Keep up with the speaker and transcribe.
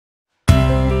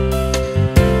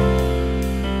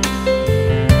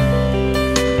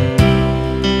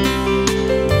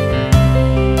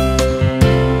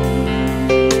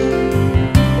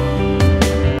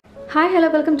Hi, hello,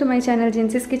 welcome to my channel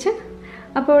Jincy's Kitchen.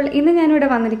 അപ്പോൾ ഇന്ന് ഞാൻ ഇവിടെ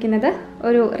വന്നിരിക്കുന്നത്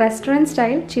ഒരു റെസ്റ്റോറന്റ്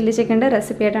സ്റ്റൈൽ ചില്ലി ചിക്കന്റെ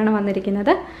റെസിപ്പി ആയിട്ടാണ്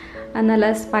വന്നിരിക്കുന്നത്.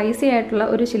 നല്ല സ്പൈസി ആയിട്ടുള്ള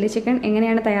ഒരു ചില്ലി ചിക്കൻ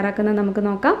എങ്ങനെയാണ് തയ്യാറാക്കുന്നത് നമുക്ക്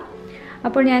നോക്കാം.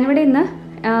 അപ്പോൾ ഞാൻ ഇവിടെ ഇന്ന്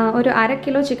ഒരു 1/2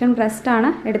 കിലോ ചിക്കൻ ബ്രസ്റ്റ്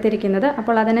ആണ് എടുത്തിരിക്കുന്നത്.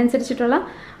 അപ്പോൾ അതിനനുസരിച്ചിട്ടുള്ള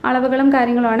അളവുകളും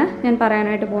കാര്യങ്ങളുമാണ് ഞാൻ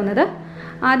പറയാനായിട്ട് പോകുന്നത്.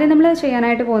 ആദ്യം നമ്മൾ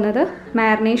ചെയ്യാനായിട്ട് പോകുന്നത്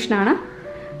മാരിനേഷൻ ആണ്.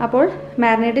 അപ്പോൾ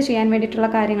മാരിനേറ്റ് ചെയ്യാൻ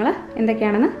വേണ്ടിയിട്ടുള്ള കാര്യങ്ങൾ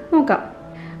എന്തൊക്കെയാണെന്ന് നോക്കാം.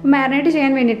 മാരിനേറ്റ്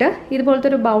ചെയ്യാൻ വേണ്ടിയിട്ട് ഇതുപോലത്തെ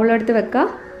ഒരു ബൗൾ എടുത്ത് വെക്കുക.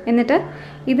 എന്നിട്ട്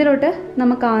ഇതിലോട്ട്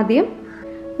നമുക്ക് ആദ്യം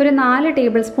ഒരു 4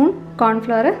 ടേബിൾ സ്പൂൺ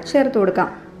കോൺഫ്ലവർ ചേർത്ത് കൊടുക്കാം.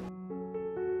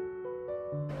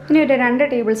 ഇനി ഒരു 2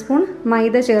 ടേബിൾ സ്പൂൺ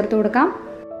മൈദ ചേർത്ത് കൊടുക്കാം.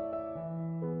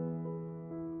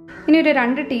 ഇനി ഒരു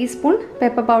 2 ടീസ്പൂൺ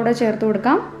പെപ്പർ പൗഡർ ചേർത്ത്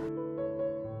കൊടുക്കാം.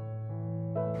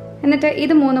 എന്നിട്ട്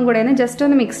ഇത് മൂന്നും കൂടെ ഒന്ന് ജസ്റ്റ്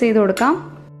ഒന്ന് മിക്സ് ചെയ്ത് കൊടുക്കാം.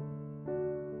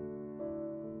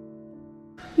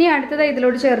 ഇനി അടുത്തത്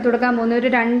ഇതിലോട്ട് ചേർത്ത് കൊടുക്കാൻ പോകുന്ന ഒരു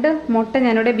 2 മുട്ട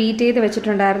ഞാനിവിടെ ബീറ്റ് ചെയ്ത്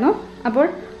വെച്ചിട്ടുണ്ടായിരുന്നു. അപ്പോൾ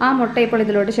ആ മുട്ട ഇപ്പോൾ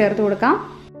ഇതിലോട്ട് ചേർത്ത് കൊടുക്കാം.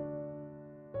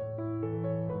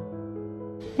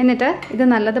 എന്നിട്ട് ഇത്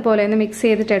നല്ലതുപോലെ ഒന്ന് മിക്സ്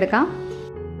ചെയ്തിട്ട് എടുക്കാം.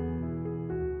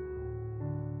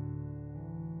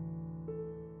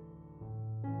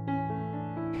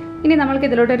 ഇനി നമ്മൾക്ക്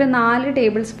ഇതിലോട്ട് ഒരു 4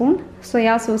 ടേബിൾ സ്പൂൺ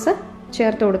സോയാ സോസ്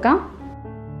ചേർത്ത് കൊടുക്കാം.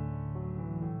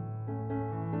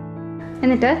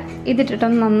 എന്നിട്ട്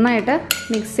ഇതിട്ടിട്ടൊന്ന് നന്നായിട്ട്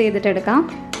മിക്സ് ചെയ്തിട്ട് എടുക്കാം.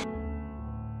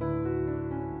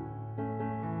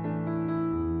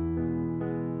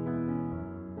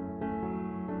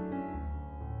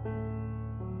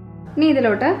 ഇനി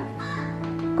ഇതിലോട്ട്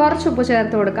കുറച്ച് ഉപ്പ്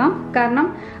ചേർത്ത് കൊടുക്കാം. കാരണം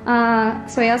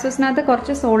സോയാ സോസിനകത്ത്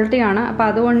കുറച്ച് സോൾട്ടിയാണ്. അപ്പോൾ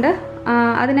അതുകൊണ്ട്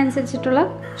അതിനനുസരിച്ചിട്ടുള്ള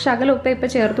ശകല ഉപ്പ് ഇപ്പോൾ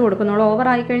ചേർത്ത് കൊടുക്കുന്നുള്ളൂ.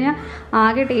 ഓവറായി കഴിഞ്ഞാൽ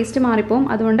ആകെ ടേസ്റ്റ് മാറിപ്പോവും.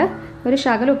 അതുകൊണ്ട് ഒരു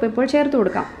ശകല ഉപ്പ് ഇപ്പോൾ ചേർത്ത്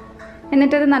കൊടുക്കാം.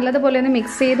 എന്നിട്ടത് നല്ലതുപോലെ ഒന്ന്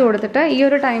മിക്സ് ചെയ്ത് കൊടുത്തിട്ട് ഈ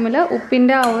ഒരു ടൈമിൽ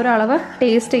ഉപ്പിൻ്റെ ആ ഒരു അളവ്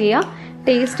ടേസ്റ്റ് ചെയ്യുക.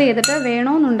 ടേസ്റ്റ് ചെയ്തിട്ട്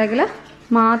വേണമെന്നുണ്ടെങ്കിൽ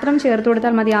മാത്രം ചേർത്ത്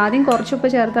കൊടുത്താൽ മതി. ആദ്യം കുറച്ച് ഉപ്പ്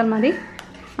ചേർത്താൽ മതി.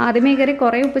 ആദ്യമേ കയറി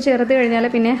കുറേ ഉപ്പ് ചേർത്ത് കഴിഞ്ഞാൽ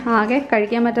പിന്നെ ആകെ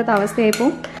കഴിക്കാൻ പറ്റാത്ത അവസ്ഥയായി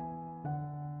പോവും.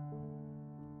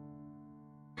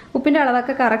 ഉപ്പിൻ്റെ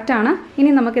അളവൊക്കെ കറക്റ്റാണ്. ഇനി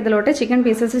നമുക്കിതിലോട്ട് ചിക്കൻ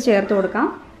പീസസ് ചേർത്ത് കൊടുക്കാം.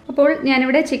 അപ്പോൾ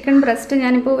ഞാനിവിടെ ചിക്കൻ ബ്രസ്റ്റ്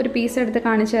ഞാനിപ്പോൾ ഒരു പീസ് എടുത്ത്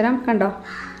കാണിച്ചു തരാം. കണ്ടോ,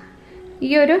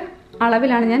 ഈ ഒരു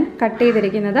അളവിലാണ് ഞാൻ കട്ട്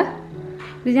ചെയ്തിരിക്കുന്നത്.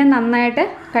 ഇത് ഞാൻ നന്നായിട്ട്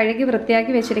കഴുകി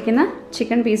വൃത്തിയാക്കി വെച്ചിരിക്കുന്ന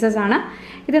ചിക്കൻ പീസസ് ആണ്.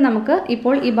 ഇത് നമുക്ക്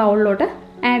ഇപ്പോൾ ഈ ബൗളിലോട്ട്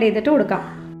ആഡ് ചെയ്തിട്ട് കൊടുക്കാം.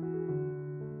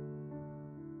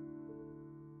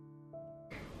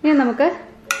 ഇനി നമുക്ക്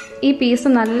ഈ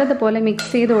പീസ് നല്ലതുപോലെ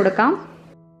മിക്സ് ചെയ്ത് കൊടുക്കാം.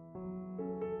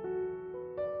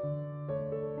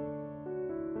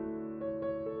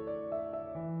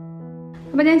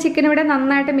 അപ്പോൾ ഞാൻ ചിക്കൻ ഇവിടെ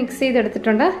നന്നായിട്ട് മിക്സ്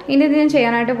ചെയ്തെടുത്തിട്ടുണ്ട്. ഇനി ഇത് ഞാൻ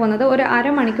ചെയ്യാനായിട്ട് പോകുന്നത് ഒരു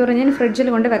 1/2 മണിക്കൂർ ഞാൻ ഫ്രിഡ്ജിൽ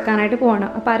കൊണ്ട് വെക്കാനായിട്ട് പോവാണ്.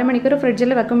 അപ്പോൾ 1/2 മണിക്കൂർ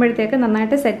ഫ്രിഡ്ജിൽ വെക്കുമ്പോഴത്തേക്ക്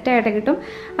നന്നായിട്ട് സെറ്റായിട്ട് കിട്ടും.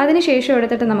 അതിന് ശേഷം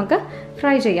എടുത്തിട്ട് നമുക്ക്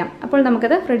ഫ്രൈ ചെയ്യാം. അപ്പോൾ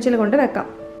നമുക്കത് ഫ്രിഡ്ജിൽ കൊണ്ട് വെക്കാം.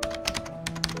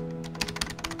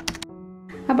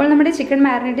 അപ്പോൾ നമ്മുടെ ചിക്കൻ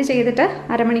മാരിനേറ്റ് ചെയ്തിട്ട്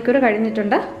 1/2 മണിക്കൂർ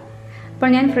കഴിഞ്ഞിട്ടുണ്ട്.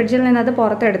 അപ്പോൾ ഞാൻ ഫ്രിഡ്ജിൽ നിന്ന് അത്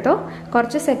പുറത്തെടുത്തു.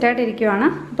 കുറച്ച് സെറ്റായിട്ട് ഇരിക്കുവാണ്.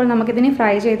 അപ്പോൾ നമുക്കിതിനെ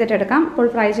ഫ്രൈ ചെയ്തിട്ട് എടുക്കാം. അപ്പോൾ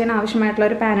ഫ്രൈ ചെയ്യാൻ ആവശ്യമായിട്ടുള്ള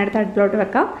ഒരു പാൻ എടുത്ത് അടുപ്പിലോട്ട്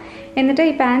വെക്കാം. എന്നിട്ട്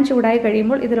ഈ പാൻ ചൂടായി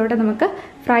കഴിയുമ്പോൾ ഇതിലോട്ട് നമുക്ക്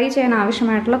ഫ്രൈ ചെയ്യാൻ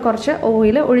ആവശ്യമായിട്ടുള്ള കുറച്ച്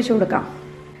ഓയിൽ ഒഴിച്ചു കൊടുക്കാം.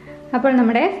 അപ്പോൾ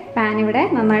നമ്മുടെ പാൻ ഇവിടെ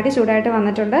നന്നായിട്ട് ചൂടായിട്ട്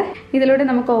വന്നിട്ടുണ്ട്. ഇതിലൂടെ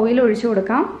നമുക്ക് ഓയിൽ ഒഴിച്ചു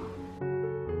കൊടുക്കാം.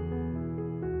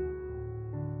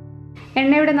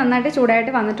 എണ്ണ ഇവിടെ നന്നായിട്ട്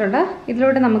ചൂടായിട്ട് വന്നിട്ടുണ്ട്.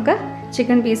 ഇതിലൂടെ നമുക്ക്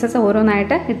ചിക്കൻ പീസസ്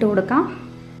ഓരോന്നായിട്ട് ഇട്ട് കൊടുക്കാം.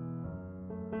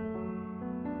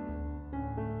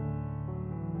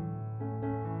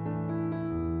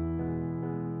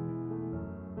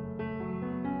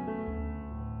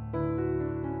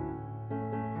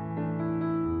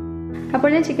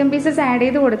 അപ്പോൾ ഞാൻ ചിക്കൻ പീസസ് ആഡ്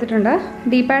ചെയ്ത് കൊടുത്തിട്ടുണ്ട്.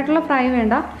 ഡീപ്പായിട്ടുള്ള ഫ്രൈ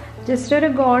വേണ്ട. ജസ്റ്റ് ഒരു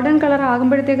ഗോൾഡൻ കളർ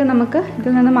ആകുമ്പോഴത്തേക്ക് നമുക്ക്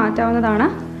ഇതിൽ നിന്ന് മാറ്റാവുന്നതാണ്.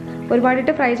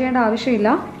 ഒരുപാടിട്ട് ഫ്രൈ ചെയ്യേണ്ട ആവശ്യമില്ല.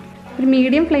 ഒരു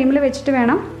മീഡിയം ഫ്ലെയിമിൽ വെച്ചിട്ട്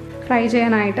വേണം ഫ്രൈ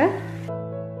ചെയ്യാനായിട്ട്.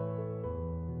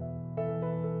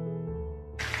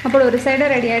 അപ്പോൾ ഒരു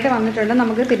സൈഡ് റെഡിയായിട്ട് വന്നിട്ടുണ്ട്.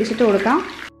 നമുക്ക് തിരിച്ചിട്ട് കൊടുക്കാം.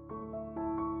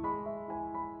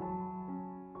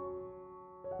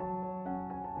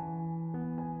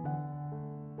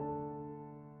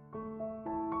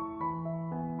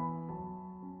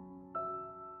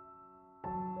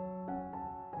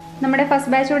 നമ്മുടെ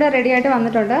ഫസ്റ്റ് ബാച്ച് ഇവിടെ റെഡി ആയിട്ട്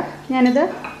വന്നിട്ടുണ്ട്. ഞാനിത്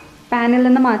പാനിൽ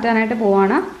നിന്ന് മാറ്റാനായിട്ട്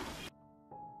പോവാണ്.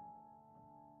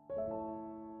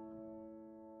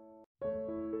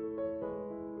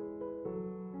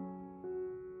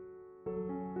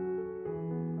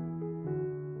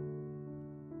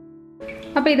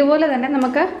 അപ്പോൾ ഇതുപോലെ തന്നെ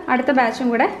നമുക്ക് അടുത്ത ബാച്ചും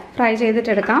കൂടെ ഫ്രൈ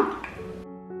ചെയ്തിട്ടെടുക്കാം.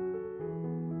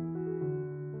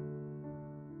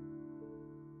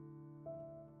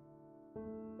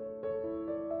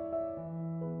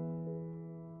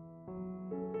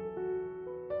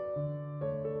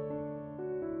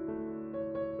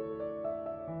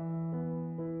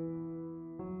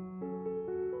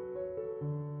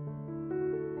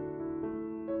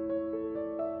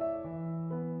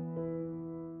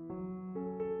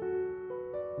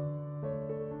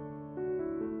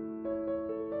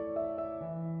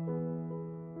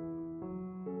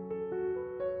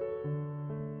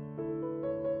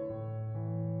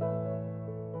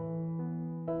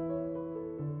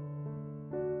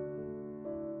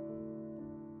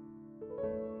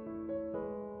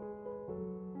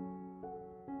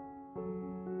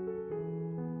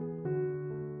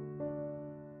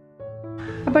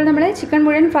 അപ്പോൾ നമ്മൾ ചിക്കൻ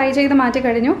മുഴുവൻ ഫ്രൈ ചെയ്ത് മാറ്റി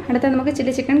കഴിഞ്ഞു. അടുത്ത നമുക്ക്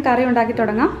ചില്ലി ചിക്കൻ കറി ഉണ്ടാക്കി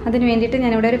തുടങ്ങാം. അതിന് വേണ്ടിയിട്ട്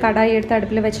ഞാനിവിടെ ഒരു കടായി എടുത്ത്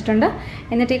അടുപ്പിൽ വെച്ചിട്ടുണ്ട്.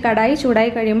 എന്നിട്ട് ഈ കടായി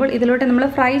ചൂടായി കഴിയുമ്പോൾ ഇതിലോട്ട് നമ്മൾ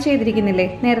ഫ്രൈ ചെയ്തിരിക്കുന്നില്ലേ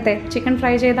നേരത്തെ ചിക്കൻ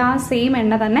ഫ്രൈ ചെയ്ത ആ സെയിം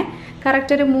എണ്ണ തന്നെ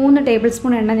കറക്റ്റ് ഒരു 3 ടേബിൾ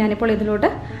സ്പൂൺ എണ്ണ ഞാനിപ്പോൾ ഇതിലോട്ട്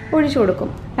ഒഴിച്ചു കൊടുക്കും.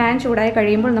 പാൻ ചൂടായി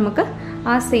കഴിയുമ്പോൾ നമുക്ക്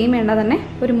ആ സെയിം എണ്ണ തന്നെ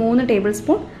ഒരു 3 ടേബിൾ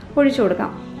സ്പൂൺ ഒഴിച്ചു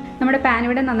കൊടുക്കാം. നമ്മുടെ പാൻ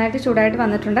ഇവിടെ നന്നായിട്ട് ചൂടായിട്ട്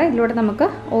വന്നിട്ടുണ്ട്. ഇതിലൂടെ നമുക്ക്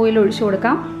ഓയിൽ ഒഴിച്ചു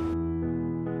കൊടുക്കാം.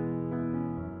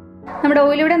 നമ്മുടെ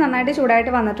ഓയിൽ ഇവിടെ നന്നായിട്ട്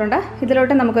ചൂടായിട്ട് വന്നിട്ടുണ്ട്.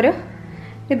 ഇതിലോട്ട് നമുക്കൊരു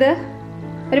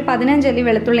 15 അല്ലി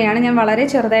വെളുത്തുള്ളിയാണ് ഞാൻ വളരെ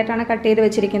ചെറുതായിട്ടാണ് കട്ട് ചെയ്ത്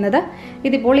വെച്ചിരിക്കുന്നത്.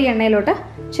 ഇതിപ്പോൾ ഈ എണ്ണയിലോട്ട്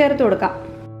ചേർത്ത് കൊടുക്കാം.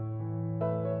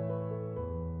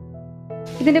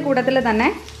 ഇതിൻ്റെ കൂട്ടത്തിൽ തന്നെ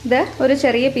ഇത് ഒരു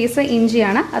ചെറിയ പീസ്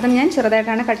ഇഞ്ചിയാണ്, അതും ഞാൻ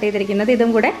ചെറുതായിട്ടാണ് കട്ട് ചെയ്തിരിക്കുന്നത്.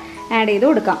 ഇതും കൂടെ ആഡ് ചെയ്ത്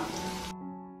കൊടുക്കാം.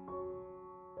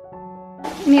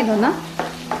 ഇനി ഇതൊന്ന്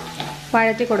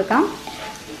വഴറ്റി കൊടുക്കാം.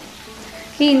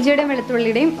 ഈ ഇഞ്ചിയുടെയും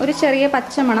വെളുത്തുള്ളിയുടെയും ഒരു ചെറിയ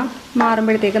പച്ചമണം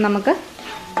മാറുമ്പോഴത്തേക്ക് നമുക്ക്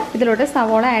ഇതിലോട്ട്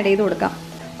സവോള ആഡ് ചെയ്ത് കൊടുക്കാം.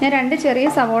 ഞാൻ 2 ചെറിയ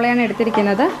സവോളയാണ്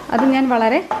എടുത്തിരിക്കുന്നത്. അത് ഞാൻ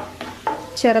വളരെ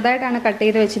ചെറുതായിട്ടാണ് കട്ട്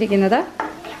ചെയ്ത് വെച്ചിരിക്കുന്നത്.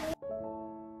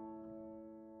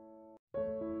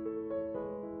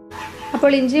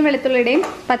 അപ്പോൾ ഇഞ്ചിയും വെളുത്തുള്ളിയുടെയും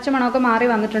പച്ചമണമൊക്കെ മാറി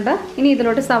വന്നിട്ടുണ്ട്. ഇനി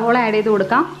ഇതിലോട്ട് സവോള ആഡ് ചെയ്ത്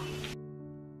കൊടുക്കാം.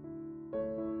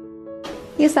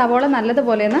 ഈ സവോള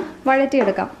നല്ലതുപോലെ ഒന്ന്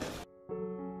വഴറ്റിയെടുക്കാം.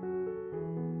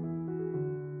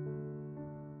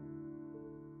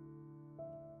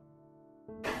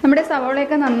 നമ്മുടെ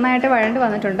സവോളയൊക്കെ നന്നായിട്ട് വഴണ്ട്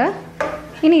വന്നിട്ടുണ്ട്.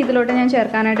 ഇനി ഇതിലോട്ട് ഞാൻ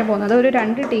ചേർക്കാനായിട്ട് പോകുന്നത് ഒരു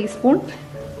 2 ടീസ്പൂൺ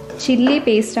ചില്ലി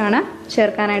പേസ്റ്റാണ്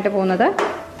ചേർക്കാനായിട്ട് പോകുന്നത്.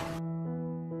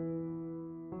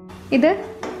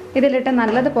 ഇതിലിട്ട്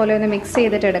നല്ലതുപോലെ ഒന്ന് മിക്സ്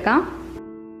ചെയ്തിട്ട് എടുക്കാം.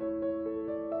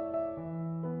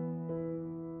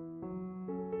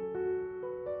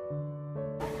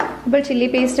 ഇപ്പോൾ ചില്ലി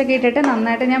പേസ്റ്റൊക്കെ ഇട്ടിട്ട്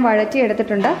നന്നായിട്ട് ഞാൻ വഴറ്റി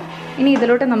എടുത്തിട്ടുണ്ട്. ഇനി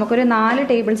ഇതിലോട്ട് നമുക്കൊരു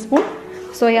 4 ടേബിൾ സ്പൂൺ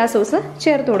സോയാ സോസ്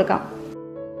ചേർത്ത് കൊടുക്കാം.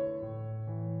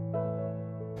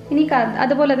 ഇനി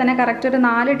അതുപോലെ തന്നെ കറക്റ്റ് ഒരു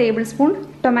 4 ടേബിൾ സ്പൂൺ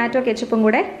ടൊമാറ്റോ കെച്ചപ്പും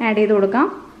കൂടെ ആഡ് ചെയ്ത് കൊടുക്കാം.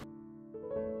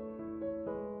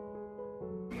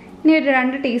 ഇനി ഒരു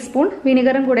 2 ടീസ്പൂൺ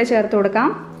വിനിഗറും കൂടെ ചേർത്ത് കൊടുക്കാം.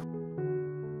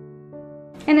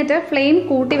 എന്നിട്ട് ഫ്ലെയിം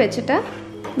കൂട്ടി വെച്ചിട്ട്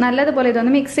നല്ലതുപോലെ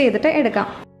ഇതൊന്ന് മിക്സ് ചെയ്തിട്ട് എടുക്കാം.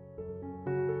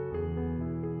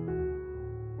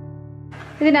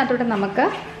 ഇതിനകത്തോട്ട് നമുക്ക്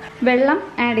വെള്ളം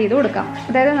ആഡ് ചെയ്ത് കൊടുക്കാം.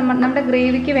 അതായത് നമ്മുടെ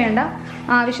ഗ്രേവിക്ക് വേണ്ട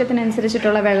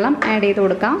ആവശ്യത്തിനനുസരിച്ചിട്ടുള്ള വെള്ളം ആഡ് ചെയ്ത്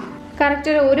കൊടുക്കാം. കറക്റ്റ്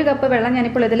ഒരു 1 കപ്പ് വെള്ളം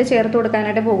ഞാനിപ്പോൾ ഇതിൽ ചേർത്ത്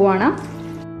കൊടുക്കാനായിട്ട് പോകുവാണ്.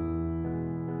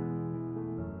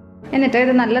 എന്നിട്ട്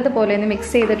ഇത് നല്ലതുപോലെ ഒന്ന്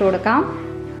മിക്സ് ചെയ്തിട്ട് കൊടുക്കാം.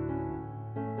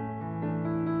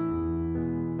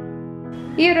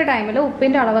 ഈ ഒരു ടൈമിൽ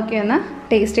ഉപ്പിൻ്റെ അളവൊക്കെ ഒന്ന്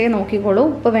ടേസ്റ്റ് ചെയ്ത് നോക്കിക്കോളൂ.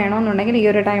 ഉപ്പ് വേണമെന്നുണ്ടെങ്കിൽ ഈ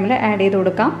ഒരു ടൈമിൽ ആഡ് ചെയ്ത്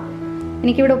കൊടുക്കാം.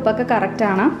 എനിക്കിവിടെ ഉപ്പൊക്കെ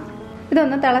കറക്റ്റാണ്.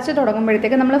 ഇതൊന്ന് തിളച്ച്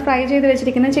തുടങ്ങുമ്പോഴത്തേക്ക് നമ്മൾ ഫ്രൈ ചെയ്ത്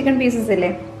വെച്ചിരിക്കുന്ന ചിക്കൻ പീസസ്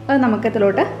ഇല്ലേ, അത് നമുക്ക്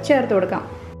ഇതിലോട്ട് ചേർത്ത് കൊടുക്കാം.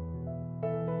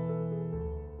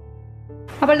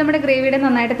 അപ്പോൾ നമ്മുടെ ഗ്രേവിയുടെ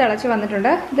നന്നായിട്ട് തിളച്ച് വന്നിട്ടുണ്ട്.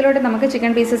 ഇതിലോട്ട് നമുക്ക്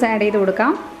ചിക്കൻ പീസസ് ആഡ് ചെയ്ത്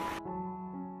കൊടുക്കാം.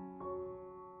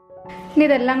 ഇനി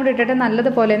ഇതെല്ലാം കൂടി ഇട്ടിട്ട്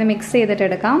നല്ലതുപോലെ ഒന്ന് മിക്സ് ചെയ്തിട്ട്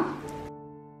എടുക്കാം.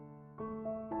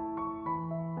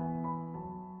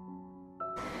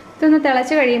 ഇതൊന്ന്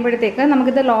തിളച്ച് കഴിയുമ്പോഴത്തേക്ക്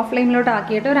നമുക്കിത് ലോ ഫ്ലെയിമിലോട്ട്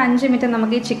ആക്കിയിട്ട് ഒരു 5 മിനിറ്റ്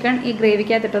നമുക്ക് ഈ ചിക്കൻ ഈ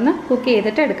ഗ്രേവിക്കകത്തിട്ടൊന്ന് കുക്ക്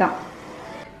ചെയ്തിട്ട് എടുക്കാം.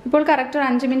 ഇപ്പോൾ കറക്റ്റ് ഒരു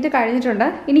 5 മിനിറ്റ് കഴിഞ്ഞിട്ടുണ്ട്.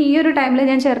 ഇനി ഈ ഒരു ടൈമിൽ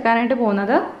ഞാൻ ചേർക്കാനായിട്ട്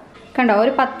പോകുന്നത് കണ്ടോ,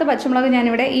 ഒരു 10 പച്ചമുളക്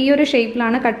ഞാനിവിടെ ഈ ഒരു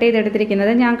ഷേപ്പിലാണ് കട്ട്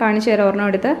ചെയ്തെടുത്തിരിക്കുന്നത്. ഞാൻ കാണിച്ചു തരാം ഒരെണ്ണം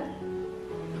എടുത്ത്.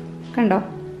 കണ്ടോ,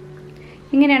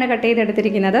 ഇങ്ങനെയാണ് കട്ട്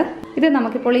ചെയ്തെടുത്തിരിക്കുന്നത്. ഇത്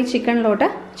നമുക്കിപ്പോൾ ഈ ചിക്കനിലോട്ട്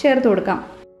ചേർത്ത് കൊടുക്കാം.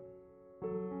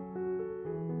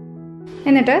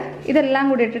 എന്നിട്ട് ഇതെല്ലാം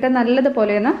കൂടി ഇട്ടിട്ട്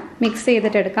നല്ലതുപോലെ ഒന്ന് മിക്സ്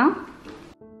ചെയ്തിട്ട് എടുക്കാം.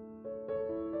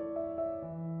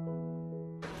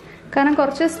 കാരണം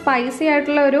കുറച്ച് സ്പൈസി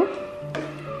ആയിട്ടുള്ള ഒരു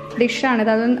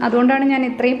ഡിഷാണിത്. അതുകൊണ്ടാണ് ഞാൻ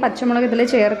ഇത്രയും പച്ചമുളക് ഇതിൽ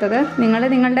ചേർത്തത്.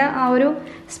 നിങ്ങളുടെ ആ ഒരു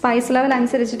സ്പൈസ് ലെവൽ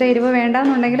അനുസരിച്ചിട്ട് എരിവ്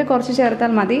വേണ്ടെന്നുണ്ടെങ്കിൽ കുറച്ച്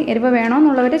ചേർത്താൽ മതി. എരിവ്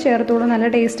വേണമെന്നുള്ളവർ ചേർത്തോളൂ, നല്ല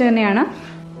ടേസ്റ്റ് തന്നെയാണ്.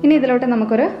 ഇനി ഇതിലോട്ട്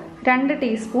നമുക്കൊരു 2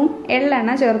 ടീസ്പൂൺ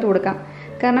എള്ളെണ്ണ ചേർത്ത് കൊടുക്കാം.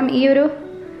 കാരണം ഈ ഒരു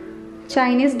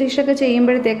ചൈനീസ് ഡിഷൊക്കെ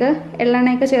ചെയ്യുമ്പോഴത്തേക്ക്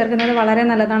എള്ളെണ്ണയൊക്കെ ചേർക്കുന്നത് വളരെ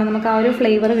നല്ലതാണ്. നമുക്ക് ആ ഒരു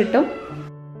ഫ്ലേവർ കിട്ടും.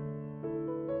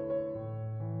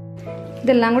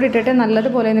 ഇതെല്ലാം കൂടി ഇട്ടിട്ട്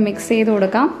നല്ലതുപോലെ ഒന്ന് മിക്സ് ചെയ്ത്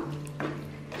കൊടുക്കാം.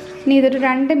 ഇനി ഇതൊരു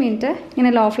 2 മിനിറ്റ് ഇങ്ങനെ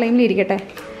ലോ ഫ്ലെയിമിൽ ഇരിക്കട്ടെ.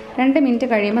 2 മിനിറ്റ്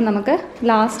കഴിയുമ്പോൾ നമുക്ക്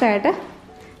ലാസ്റ്റായിട്ട്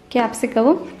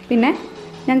ക്യാപ്സിക്കവും പിന്നെ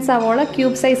ഞാൻ സവോള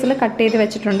ക്യൂബ് സൈസിൽ കട്ട് ചെയ്ത്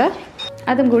വെച്ചിട്ടുണ്ട്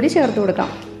അതും കൂടി ചേർത്ത് കൊടുക്കാം.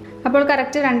 അപ്പോൾ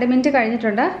കറക്റ്റ് 2 മിനിറ്റ്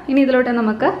കഴിഞ്ഞിട്ടുണ്ട്. ഇനി ഇതിലോട്ട്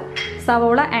നമുക്ക്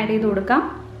സവോള ആഡ് ചെയ്ത് കൊടുക്കാം.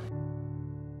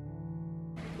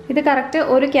 ഇത് കറക്റ്റ്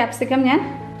ഒരു ക്യാപ്സിക്കം ഞാൻ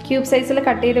ക്യൂബ് സൈസിൽ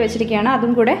കട്ട് ചെയ്ത് വെച്ചിരിക്കുകയാണ്,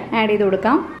 അതും കൂടെ ആഡ് ചെയ്ത്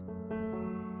കൊടുക്കാം.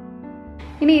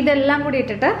 ഇനി ഇതെല്ലാം കൂടി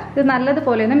ഇട്ടിട്ട് ഇത്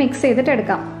നല്ലതുപോലെ ഒന്ന് മിക്സ് ചെയ്തിട്ട്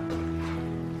എടുക്കാം.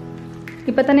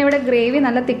 ഇപ്പം തന്നെ ഇവിടെ ഗ്രേവി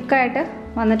നല്ല തിക്കായിട്ട്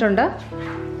വന്നിട്ടുണ്ട്.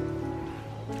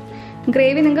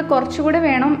 ഗ്രേവി നിങ്ങൾക്ക് കുറച്ചുകൂടെ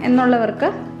വേണം എന്നുള്ളവർക്ക്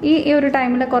ഈ ഒരു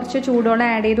ടൈമിൽ കുറച്ച് ചൂടോടെ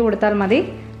ആഡ് ചെയ്ത് കൊടുത്താൽ മതി,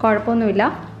 കുഴപ്പമൊന്നുമില്ല.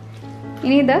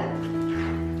 ഇനി ഇത്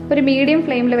ഒരു മീഡിയം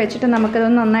ഫ്ലെയിമിൽ വെച്ചിട്ട്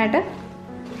നമുക്കിതൊന്ന് നന്നായിട്ട്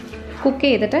കുക്ക്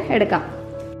ചെയ്തിട്ട് എടുക്കാം.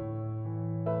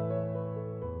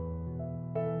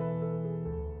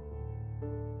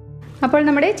 അപ്പോൾ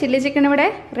നമ്മുടെ ചില്ലി ചിക്കൻ ഇവിടെ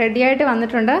റെഡി ആയിട്ട്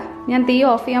വന്നിട്ടുണ്ട്. ഞാൻ തീ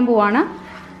ഓഫ് ചെയ്യാൻ പോവാണ്.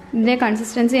 ഇതിൻ്റെ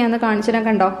കൺസിസ്റ്റൻസി ഞാൻ കാണിച്ചിട്ട്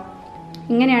കണ്ടോ,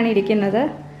 ഇങ്ങനെയാണ് ഇരിക്കുന്നത്.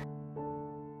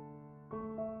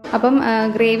 അപ്പം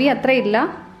ഗ്രേവി അത്ര ഇല്ല.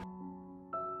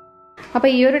 അപ്പോൾ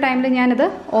ഈ ഒരു ടൈമിൽ ഞാനിത്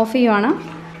ഓഫ് ചെയ്യുവാണ്.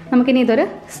 നമുക്കിനി ഇതൊരു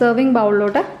സെർവിങ്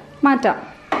ബൗളിലോട്ട് മാറ്റാം.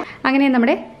 അങ്ങനെ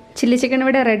നമ്മുടെ ചില്ലി ചിക്കൻ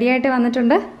ഇവിടെ റെഡി ആയിട്ട്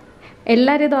വന്നിട്ടുണ്ട്.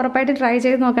 എല്ലാവരും ഇത് ഉറപ്പായിട്ട് ട്രൈ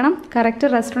ചെയ്ത് നോക്കണം. കറക്റ്റ്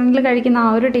റെസ്റ്റോറൻറ്റിൽ കഴിക്കുന്ന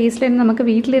ആ ഒരു ടേസ്റ്റിൽ തന്നെ നമുക്ക്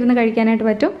വീട്ടിലിരുന്ന് കഴിക്കാനായിട്ട്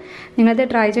പറ്റും. നിങ്ങളിത്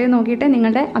ട്രൈ ചെയ്ത് നോക്കിയിട്ട്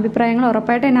നിങ്ങളുടെ അഭിപ്രായങ്ങൾ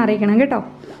ഉറപ്പായിട്ട് എന്നെ അറിയിക്കണം കേട്ടോ.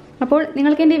 അപ്പോൾ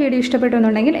നിങ്ങൾക്ക് എൻ്റെ വീഡിയോ ഇഷ്ടപ്പെട്ടു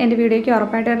എന്നുണ്ടെങ്കിൽ എൻ്റെ വീഡിയോയ്ക്ക്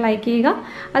ഉറപ്പായിട്ട് ലൈക്ക് ചെയ്യുക.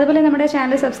 അതുപോലെ നമ്മുടെ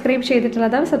ചാനൽ സബ്സ്ക്രൈബ്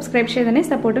ചെയ്തിട്ടുള്ളത് സബ്സ്ക്രൈബ് ചെയ്ത് തന്നെ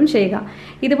സപ്പോർട്ടും ചെയ്യുക.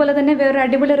 ഇതുപോലെ തന്നെ വേറൊരു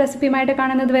അടിപൊളി റെസിപ്പിയുമായിട്ട്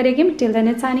കാണുന്നത് വരേക്കും till then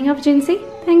signing off Jincy.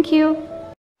 Thank you.